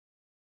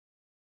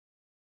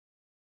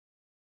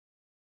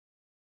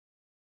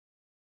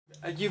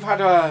You've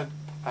had a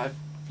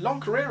long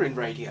career in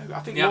radio. I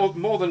think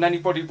more than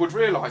anybody would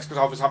realise, because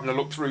I was having a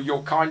look through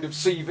your kind of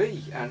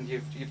CV, and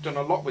you've done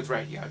a lot with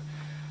radio.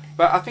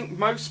 But I think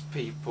most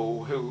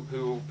people who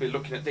will be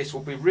looking at this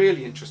will be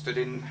really interested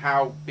in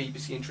how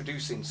BBC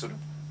Introducing sort of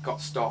got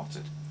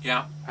started.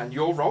 Yeah. And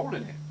your role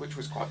in it, which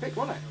was quite big,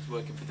 wasn't it? I was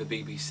working for the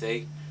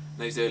BBC. In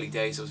those early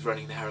days I was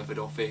running the Hereford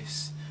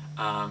office,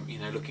 you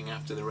know, looking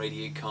after the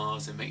radio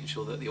cars and making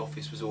sure that the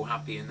office was all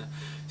happy and the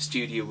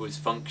studio was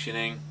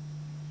functioning.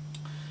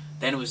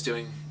 Then I was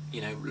doing,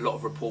 you know, a lot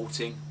of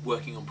reporting,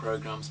 working on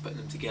programmes, putting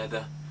them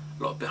together,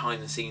 a lot of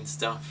behind the scenes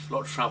stuff, a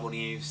lot of travel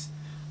news.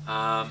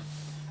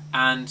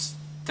 And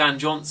Dan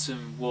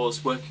Johnson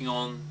was working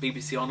on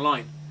BBC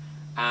Online,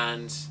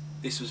 and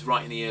this was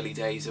right in the early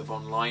days of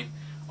online.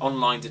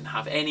 Online didn't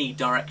have any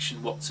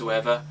direction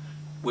whatsoever.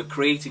 We're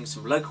creating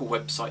some local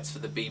websites for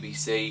the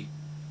BBC.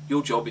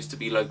 Your job is to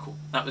be local.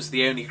 That was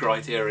the only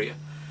criteria.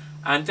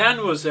 And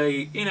Dan was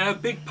a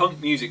big punk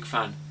music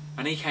fan,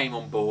 and he came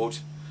on board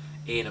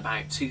in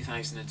about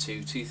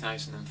 2002,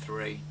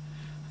 2003,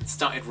 and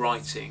started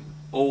writing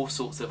all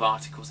sorts of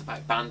articles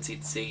about bands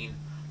he'd seen,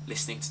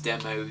 listening to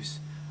demos,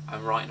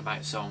 and writing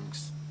about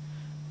songs.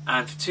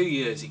 And for 2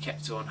 years he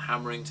kept on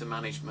hammering to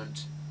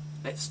management,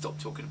 let's stop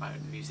talking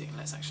about music and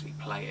let's actually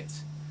play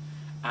it.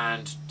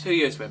 And 2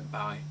 years went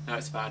by, no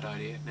it's a bad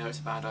idea, no it's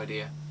a bad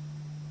idea.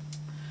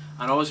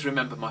 And I always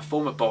remember my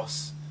former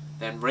boss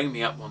then ring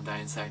me up one day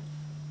and say,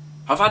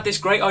 I've had this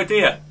great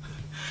idea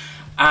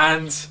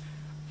and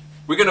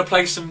we're going to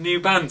play some new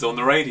bands on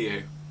the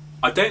radio.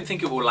 I don't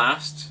think it will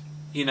last,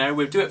 you know,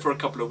 we'll do it for a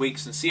couple of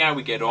weeks and see how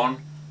we get on.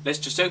 Let's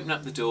just open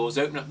up the doors,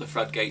 open up the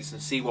floodgates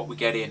and see what we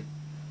get in.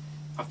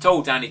 I've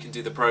told Dan he can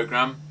do the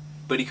programme,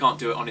 but he can't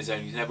do it on his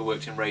own. He's never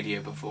worked in radio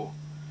before.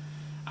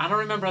 And I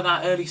remember at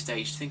that early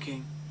stage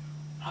thinking,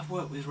 I've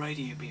worked with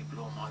radio people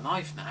all my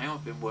life now.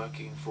 I've been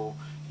working for,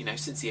 you know,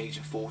 since the age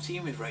of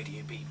 14 with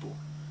radio people.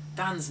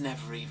 Dan's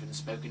never even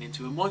spoken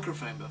into a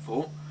microphone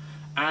before.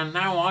 And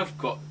now I've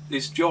got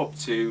this job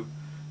too.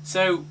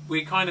 So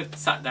we kind of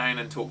sat down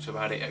and talked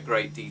about it at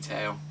great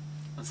detail.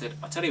 And said,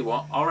 I'll tell you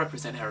what, I'll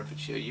represent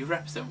Herefordshire, you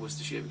represent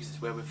Worcestershire because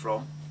it's where we're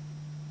from.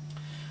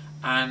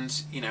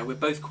 And, you know, we're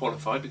both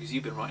qualified because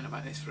you've been writing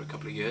about this for a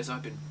couple of years,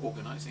 I've been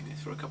organising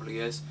this for a couple of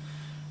years.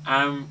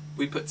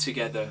 We put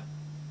together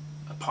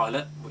a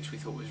pilot, which we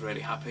thought was really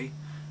happy.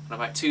 And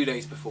about 2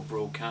 days before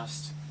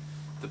broadcast,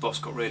 the boss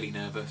got really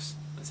nervous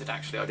and said,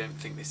 actually, I don't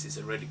think this is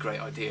a really great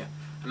idea.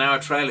 And now our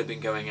trail had been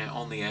going out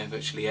on the air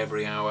virtually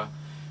every hour.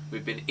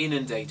 We've been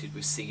inundated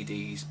with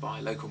CDs by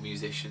local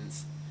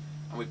musicians.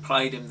 And we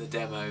played him the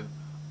demo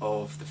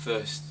of the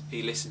first,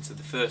 he listened to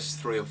the first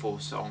 3 or 4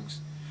 songs,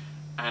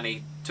 and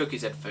he took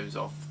his headphones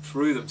off,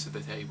 threw them to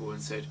the table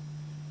and said,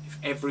 if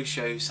every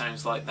show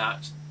sounds like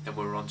that, then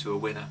we're on to a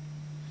winner.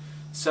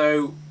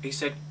 So he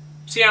said,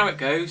 see how it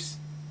goes,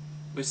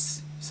 we'll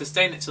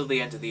sustain it till the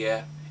end of the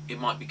year, it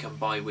might become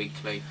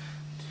bi-weekly.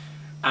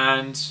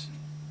 And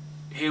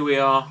here we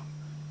are,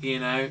 you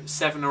know,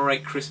 7 or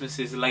 8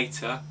 Christmases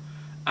later,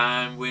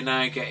 and we're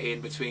now getting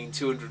between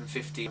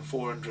 250 and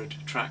 400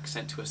 tracks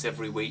sent to us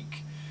every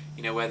week,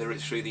 you know, whether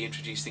it's through the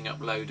Introducing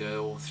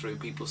uploader or through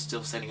people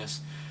still sending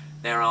us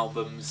their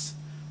albums.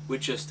 We're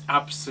just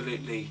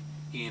absolutely,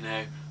 you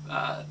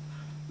know,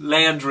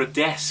 lay under a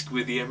desk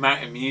with the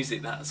amount of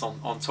music that's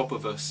on top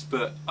of us,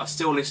 but I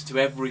still listen to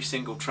every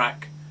single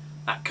track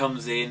that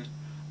comes in.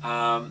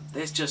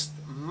 There's just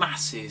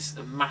masses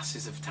and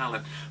masses of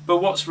talent. But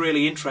what's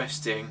really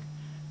interesting,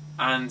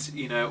 and,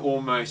 you know,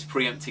 almost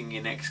preempting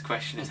your next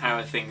question, is how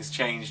have things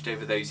changed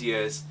over those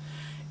years,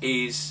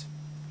 is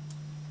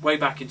way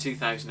back in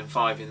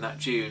 2005 in that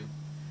June,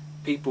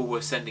 people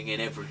were sending in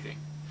everything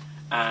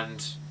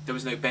and there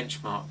was no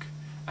benchmark,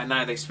 and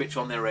now they switch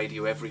on their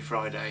radio every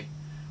Friday,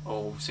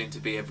 or soon to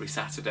be every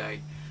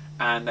Saturday,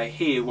 and they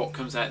hear what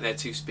comes out their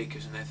 2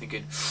 speakers and they're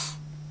thinking,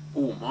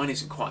 oh, mine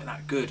isn't quite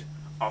that good,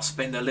 I'll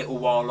spend a little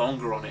while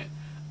longer on it,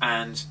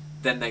 and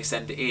then they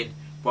send it in.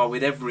 Well,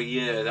 with every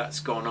year that's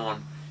gone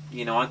on,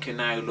 you know, I can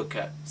now look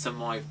at some of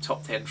my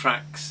top 10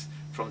 tracks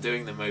from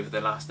doing them over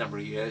the last number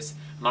of years,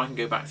 and I can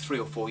go back 3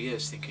 or 4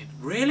 years thinking,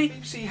 really?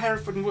 BBC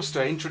Hereford and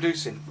Worcester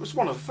Introducing was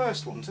one of the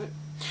first ones, wasn't it?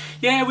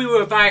 Yeah, we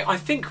were about, I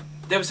think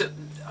there was a,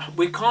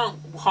 we can't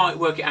quite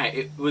work it out,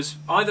 it was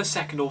either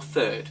 2nd or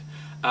 3rd,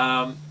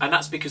 and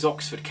that's because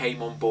Oxford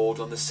came on board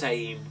on the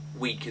same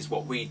week as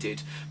what we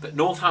did, but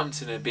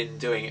Northampton had been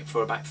doing it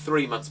for about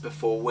 3 months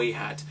before we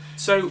had.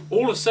 So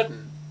all of a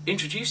sudden,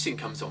 Introducing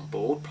comes on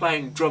board,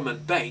 playing drum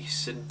and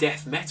bass and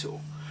death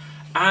metal,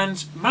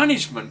 and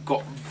management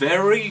got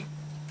very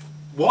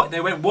white, they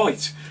went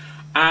white,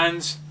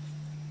 and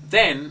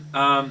then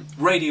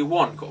Radio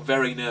 1 got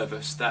very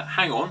nervous that,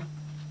 hang on,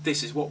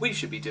 this is what we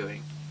should be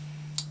doing.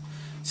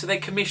 So they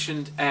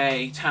commissioned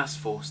a task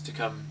force to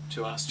come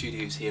to our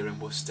studios here in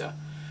Worcester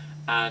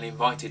and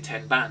invited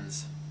 10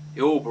 bands.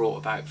 They all brought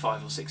about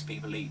 5 or 6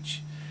 people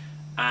each,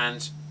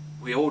 and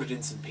we ordered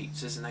in some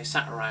pizzas and they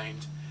sat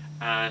around,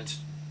 and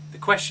the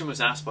question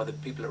was asked by the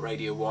people at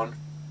Radio 1,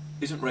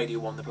 isn't Radio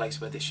 1 the place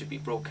where this should be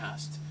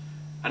broadcast?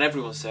 And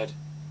everyone said,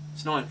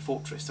 It's an iron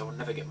fortress. I will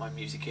never get my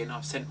music in.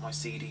 I've sent my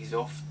CDs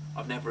off.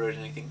 I've never heard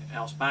anything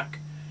else back.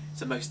 It's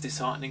the most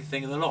disheartening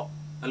thing of the lot.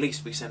 At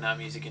least we send our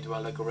music into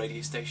our local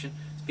radio station.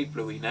 It's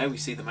people who we know. We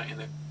see them out in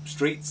the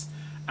streets,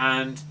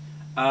 and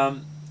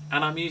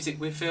our music,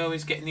 we feel,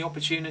 is getting the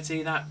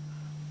opportunity that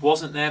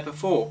wasn't there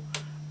before.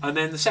 And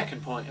then the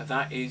second point of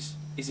that is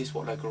this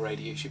what local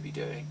radio should be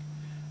doing?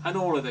 And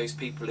all of those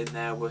people in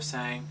there were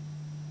saying,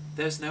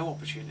 there's no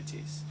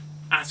opportunities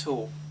at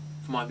all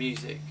for my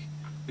music.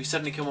 We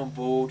suddenly come on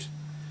board,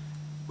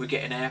 we're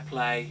getting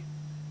airplay,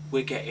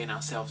 we're getting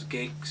ourselves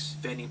gigs,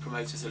 venue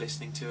promoters are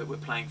listening to it, we're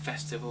playing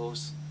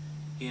festivals,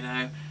 you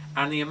know,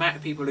 and the amount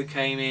of people who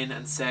came in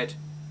and said,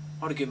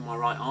 I'd have given my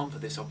right arm for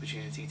this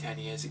opportunity 10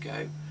 years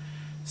ago.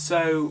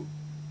 So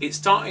it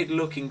started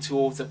looking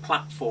towards a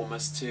platform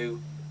as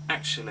to,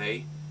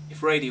 actually,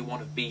 if Radio 1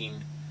 have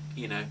been,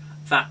 you know,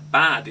 that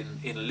bad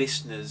in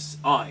listeners'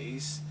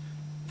 eyes,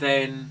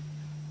 then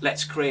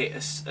let's create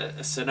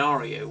a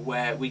scenario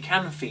where we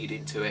can feed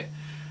into it.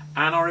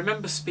 And I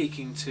remember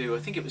speaking to, I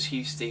think it was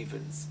Hugh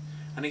Stevens,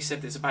 and he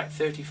said there's about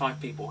 35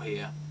 people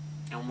here,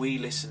 and we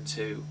listen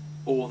to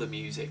all the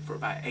music for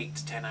about 8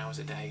 to 10 hours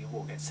a day of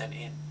what gets sent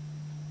in.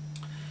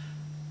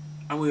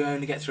 And we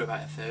only get through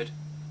about a third.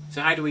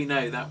 So how do we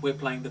know that we're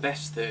playing the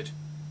best third?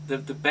 The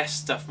best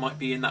stuff might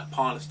be in that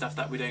pile of stuff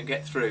that we don't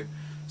get through.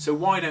 So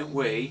why don't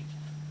we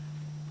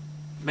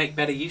make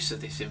better use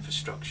of this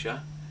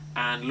infrastructure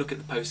and look at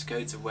the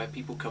postcodes of where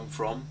people come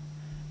from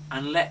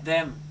and let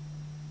them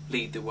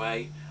lead the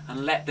way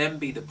and let them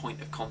be the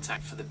point of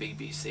contact for the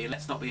BBC. And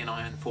let's not be an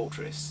iron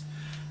fortress.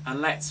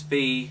 And let's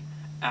be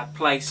a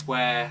place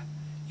where,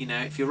 you know,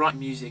 if you're writing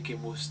music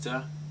in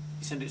Worcester,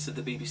 you send it to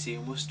the BBC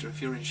in Worcester.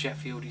 If you're in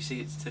Sheffield, you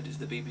send it to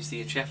the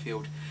BBC in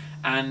Sheffield.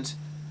 And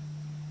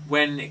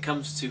when it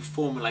comes to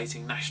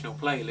formulating national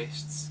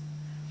playlists,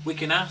 we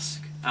can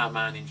ask our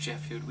man in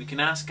Sheffield, we can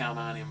ask our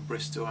man in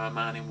Bristol, our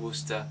man in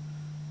Worcester,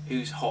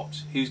 who's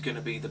hot, who's going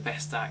to be the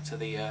best act of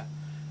the year,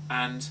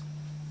 and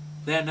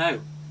they're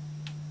no.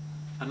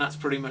 And that's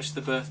pretty much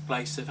the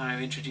birthplace of how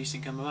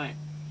introducing come about.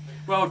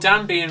 Well,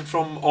 Dan being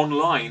from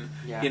online,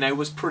 you know,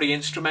 was pretty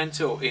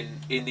instrumental in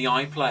the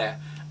iPlayer.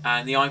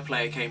 And the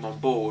iPlayer came on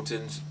board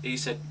and he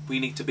said,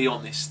 we need to be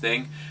on this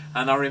thing.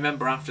 And I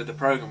remember after the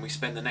programme we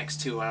spent the next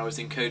 2 hours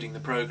encoding the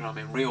programme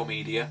in Real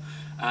Media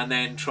and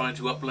then trying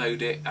to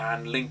upload it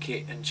and link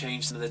it and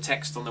change some of the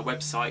text on the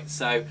website.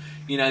 So,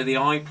 you know, the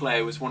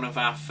iPlayer was one of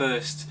our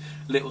first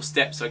little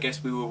steps. I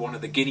guess we were one of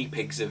the guinea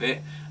pigs of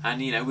it,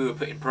 and you know, we were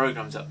putting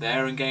programmes up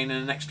there and gaining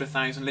an extra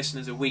 1,000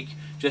 listeners a week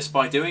just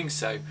by doing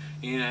so.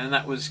 You know, and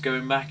that was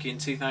going back in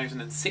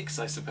 2006,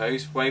 I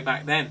suppose, way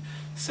back then.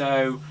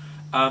 So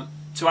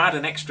to add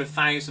an extra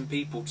 1,000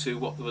 people to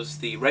what was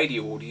the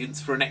radio audience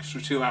for an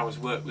extra 2 hours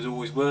work was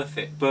always worth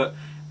it. But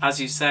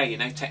as you say, you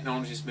know,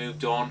 technology's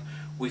moved on.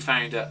 We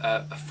found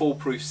a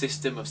foolproof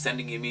system of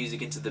sending your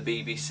music into the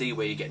BBC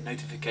where you get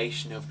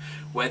notification of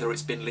whether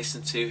it's been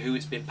listened to, who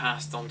it's been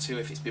passed on to,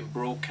 if it's been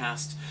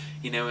broadcast.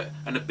 You know,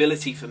 an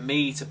ability for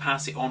me to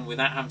pass it on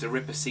without having to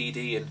rip a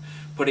CD and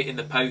put it in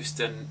the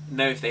post and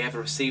know if they ever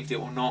received it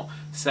or not.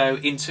 So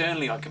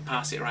internally I can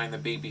pass it around the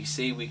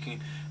BBC. We can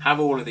have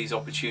all of these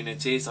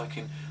opportunities. I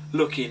can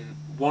look in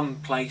one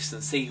place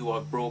and see who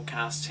I've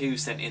broadcast, who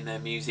sent in their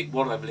music,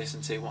 what I've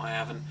listened to, what I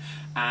haven't,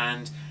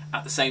 and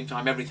at the same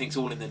time everything's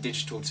all in the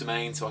digital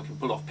domain, so I can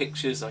pull off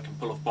pictures, I can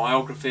pull off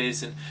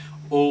biographies, and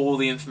all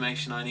the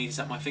information I need is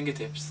at my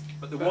fingertips.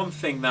 But the one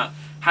thing that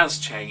has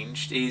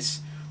changed is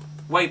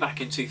way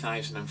back in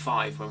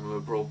 2005 when we were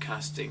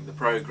broadcasting the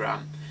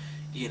programme,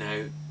 you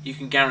know, you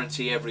can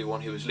guarantee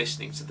everyone who was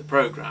listening to the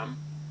programme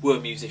were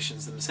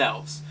musicians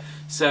themselves.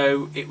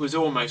 So it was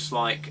almost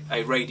like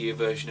a radio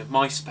version of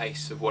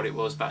MySpace of what it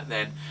was back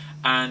then.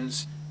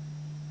 And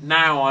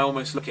now I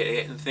almost look at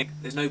it and think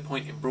there's no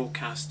point in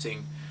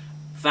broadcasting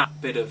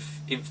that bit of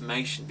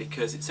information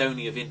because it's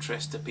only of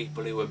interest to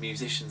people who are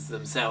musicians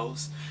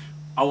themselves.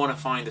 I want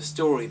to find a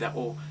story that,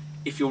 or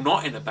if you're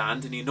not in a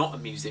band and you're not a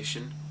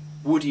musician,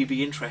 would you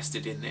be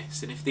interested in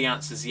this? And if the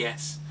answer is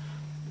yes,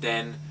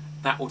 then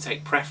that will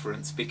take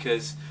preference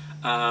because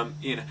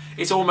you know,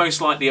 it's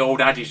almost like the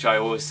old adage I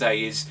always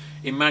say is,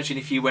 imagine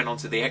if you went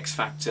onto the X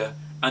Factor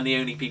and the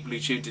only people who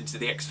tuned into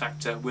the X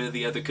Factor were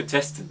the other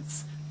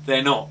contestants.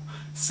 They're not.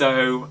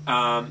 So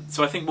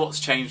so I think what's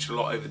changed a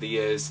lot over the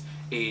years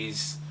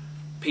is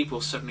people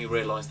suddenly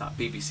realise that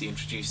BBC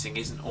Introducing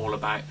isn't all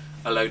about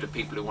a load of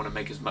people who want to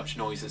make as much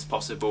noise as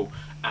possible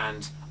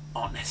and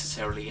aren't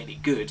necessarily any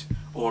good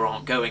or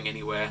aren't going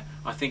anywhere.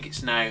 I think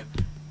it's now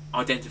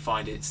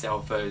identified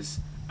itself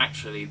as,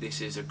 actually, this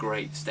is a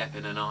great step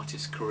in an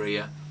artist's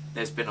career.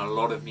 There's been a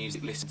lot of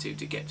music listened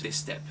to get to this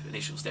step,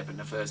 initial step in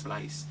the first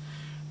place,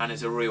 and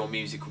it's a real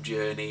musical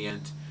journey,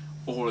 and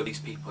all of these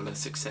people are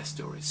success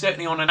stories.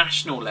 Certainly on a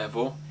national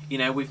level, you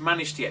know, we've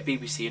managed to get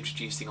BBC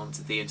Introducing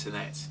onto the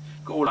internet.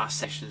 Got all our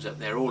sessions up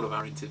there, all of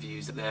our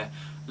interviews up there,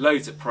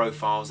 loads of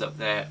profiles up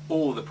there,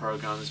 all the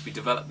programmes. We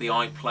developed the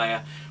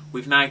iPlayer.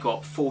 We've now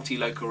got 40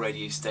 local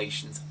radio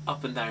stations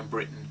up and down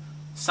Britain,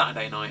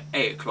 Saturday night,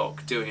 8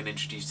 o'clock, doing an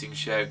introducing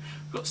show.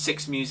 We've got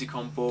 6 music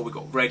on board, we've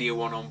got Radio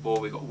 1 on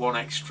board, we've got 1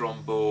 extra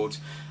on board.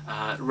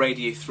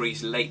 Radio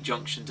 3's Late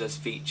Junction does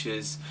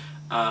features.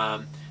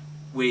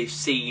 We've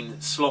seen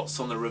slots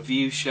on the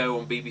review show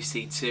on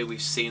BBC Two, we've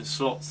seen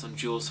slots on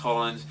Jules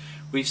Holland,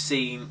 we've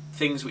seen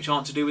things which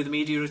aren't to do with the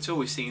media at all.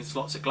 We've seen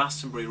slots at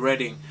Glastonbury,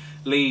 Reading,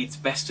 Leeds,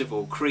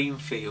 Bestival,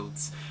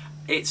 Creamfields.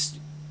 It's,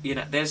 you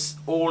know, there's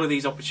all of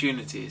these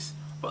opportunities,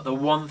 but the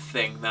one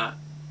thing that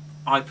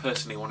I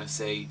personally want to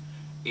see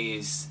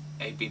is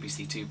a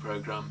BBC Two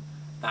programme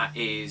that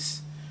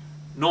is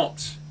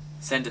not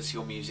send us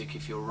your music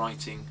if you're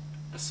writing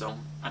a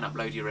song and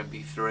upload your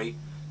MP3.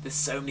 There's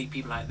so many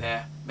people out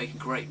there making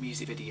great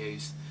music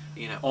videos,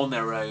 you know, on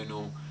their own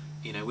or,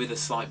 you know, with a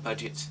slight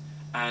budget,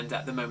 and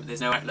at the moment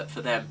there's no outlet for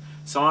them.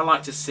 So I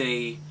like to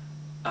see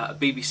a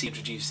BBC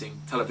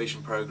introducing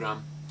television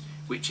programme,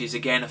 which is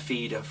again a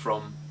feeder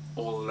from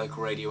all the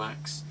local radio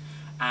acts,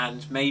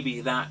 and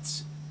maybe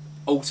that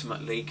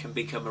ultimately can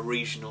become a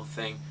regional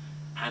thing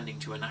handing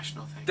to a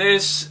national thing.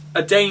 There's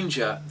a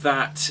danger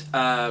that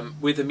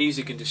with the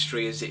music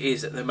industry as it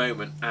is at the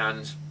moment,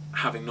 and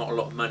having not a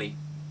lot of money,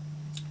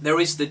 there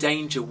is the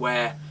danger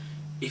where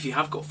if you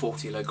have got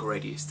 40 local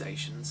radio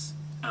stations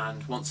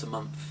and once a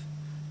month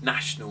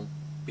national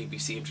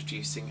BBC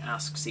introducing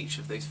asks each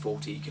of those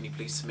 40, can you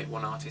please submit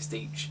 1 artist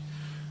each,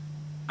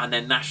 and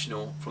then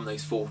national from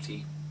those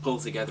 40 pull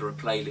together a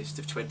playlist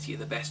of 20 of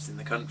the best in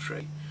the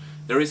country,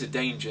 there is a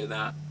danger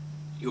that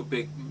your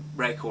big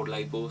record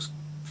labels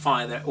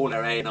fire all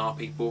their A&R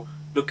people,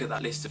 look at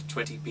that list of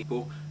 20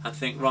 people and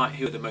think, right,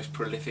 who are the most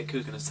prolific,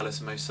 who's going to sell us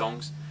the most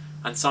songs,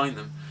 and sign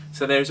them.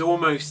 So there's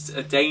almost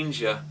a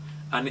danger,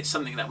 and it's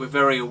something that we're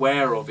very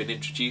aware of in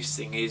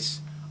introducing, is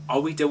are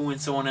we doing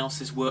someone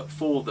else's work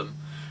for them?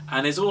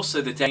 And there's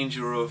also the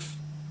danger of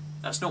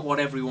that's not what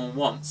everyone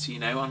wants, you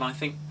know, and I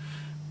think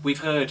we've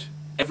heard,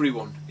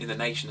 everyone in the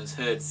nation has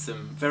heard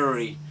some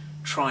very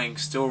trying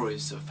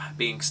stories of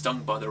being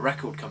stung by the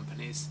record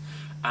companies,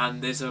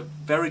 and there's a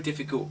very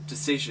difficult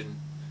decision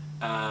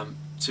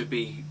to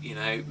be, you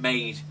know,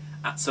 made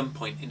at some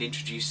point in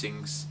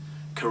introducing's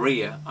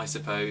career, I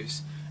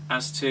suppose,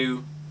 as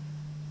to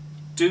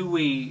do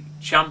we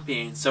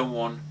champion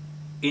someone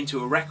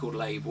into a record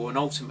label and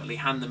ultimately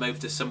hand them over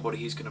to somebody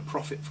who's going to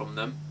profit from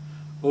them,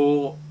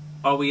 or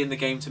are we in the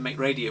game to make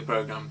radio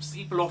programmes?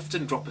 People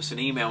often drop us an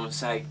email and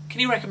say, can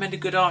you recommend a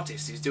good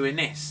artist who's doing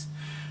this?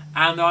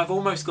 And I've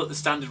almost got the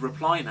standard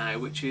reply now,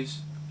 which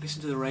is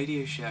listen to the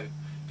radio show,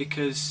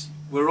 because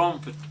we're on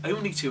for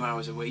only 2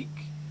 hours a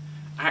week.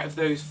 Out of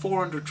those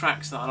 400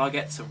 tracks that I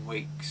get some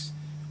weeks,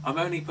 I'm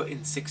only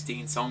putting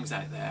 16 songs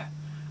out there,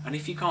 and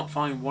if you can't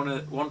find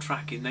one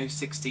track in those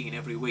 16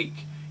 every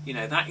week, you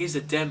know, that is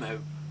a demo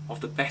of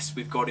the best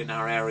we've got in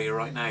our area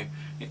right now.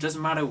 It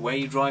doesn't matter where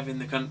you drive in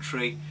the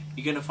country,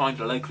 you're going to find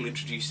a local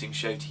introducing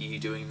show to you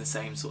doing the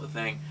same sort of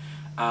thing.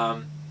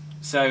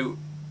 So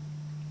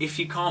if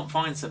you can't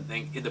find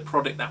something in the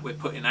product that we're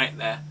putting out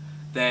there,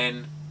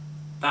 then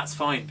that's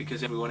fine,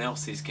 because everyone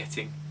else is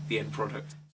getting the end product.